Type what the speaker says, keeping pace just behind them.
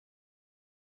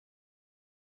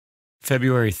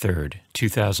February 3rd,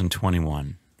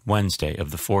 2021, Wednesday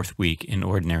of the fourth week in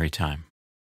Ordinary Time.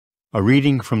 A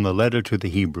reading from the letter to the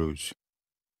Hebrews.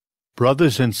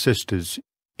 Brothers and sisters,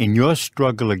 in your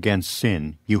struggle against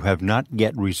sin, you have not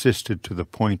yet resisted to the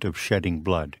point of shedding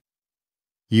blood.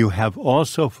 You have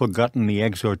also forgotten the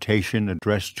exhortation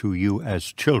addressed to you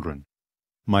as children.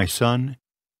 My son,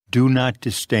 do not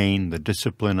disdain the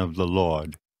discipline of the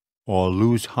Lord, or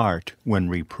lose heart when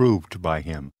reproved by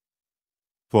him.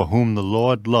 For whom the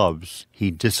Lord loves, he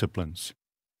disciplines.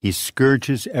 He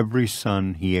scourges every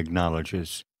son he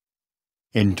acknowledges.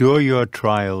 Endure your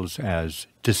trials as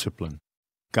discipline.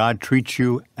 God treats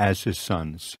you as his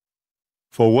sons.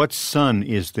 For what son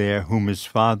is there whom his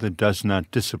father does not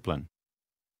discipline?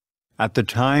 At the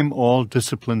time all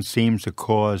discipline seems a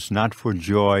cause not for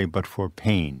joy but for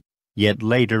pain, yet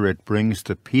later it brings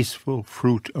the peaceful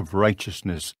fruit of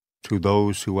righteousness to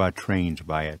those who are trained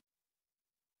by it.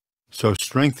 So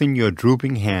strengthen your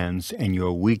drooping hands and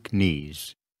your weak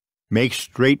knees. Make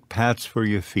straight paths for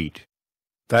your feet,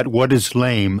 that what is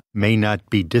lame may not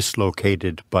be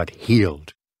dislocated but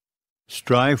healed.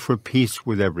 Strive for peace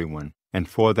with everyone, and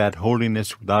for that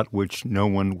holiness without which no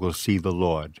one will see the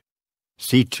Lord.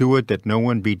 See to it that no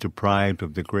one be deprived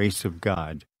of the grace of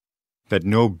God, that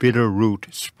no bitter root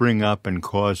spring up and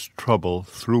cause trouble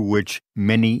through which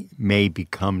many may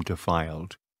become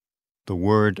defiled. The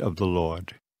word of the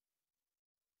Lord.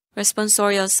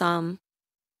 Responsorial Psalm.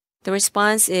 The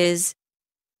response is,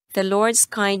 The Lord's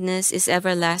kindness is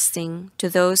everlasting to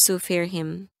those who fear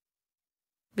him.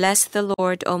 Bless the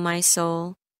Lord, O my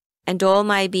soul, and all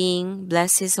my being,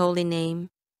 bless his holy name.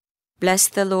 Bless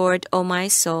the Lord, O my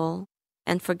soul,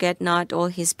 and forget not all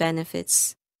his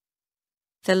benefits.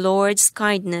 The Lord's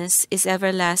kindness is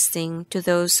everlasting to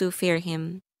those who fear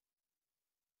him.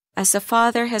 As a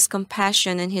father has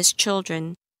compassion on his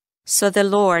children, so the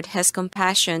Lord has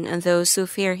compassion on those who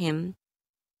fear him.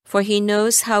 For he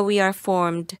knows how we are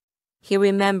formed, he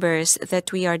remembers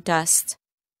that we are dust.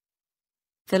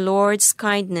 The Lord's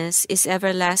kindness is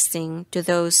everlasting to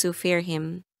those who fear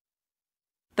him.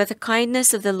 But the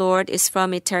kindness of the Lord is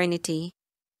from eternity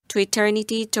to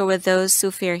eternity toward those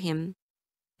who fear him,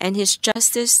 and his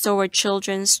justice toward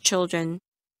children's children,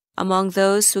 among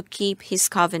those who keep his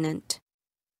covenant.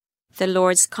 The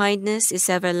Lord's kindness is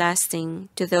everlasting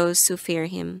to those who fear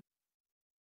him.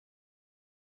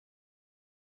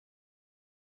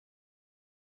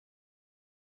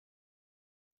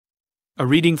 A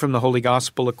reading from the Holy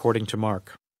Gospel according to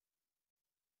Mark.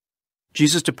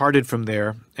 Jesus departed from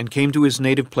there and came to his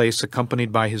native place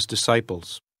accompanied by his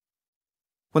disciples.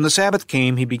 When the Sabbath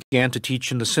came, he began to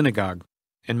teach in the synagogue,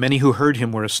 and many who heard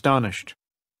him were astonished.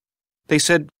 They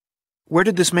said, "Where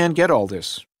did this man get all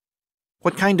this?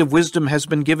 What kind of wisdom has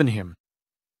been given him?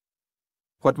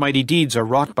 What mighty deeds are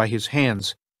wrought by his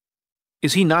hands?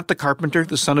 Is he not the carpenter,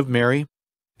 the son of Mary,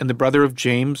 and the brother of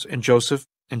James and Joseph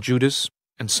and Judas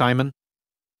and Simon?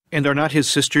 And are not his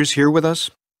sisters here with us?"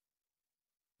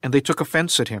 And they took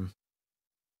offense at him.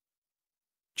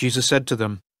 Jesus said to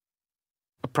them,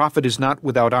 "A prophet is not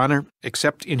without honor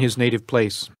except in his native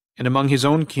place, and among his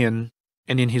own kin,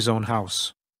 and in his own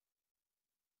house."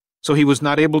 So he was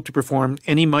not able to perform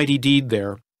any mighty deed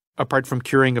there, apart from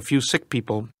curing a few sick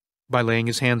people by laying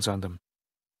his hands on them.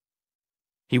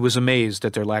 He was amazed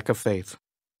at their lack of faith.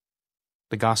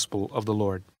 The Gospel of the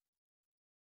Lord.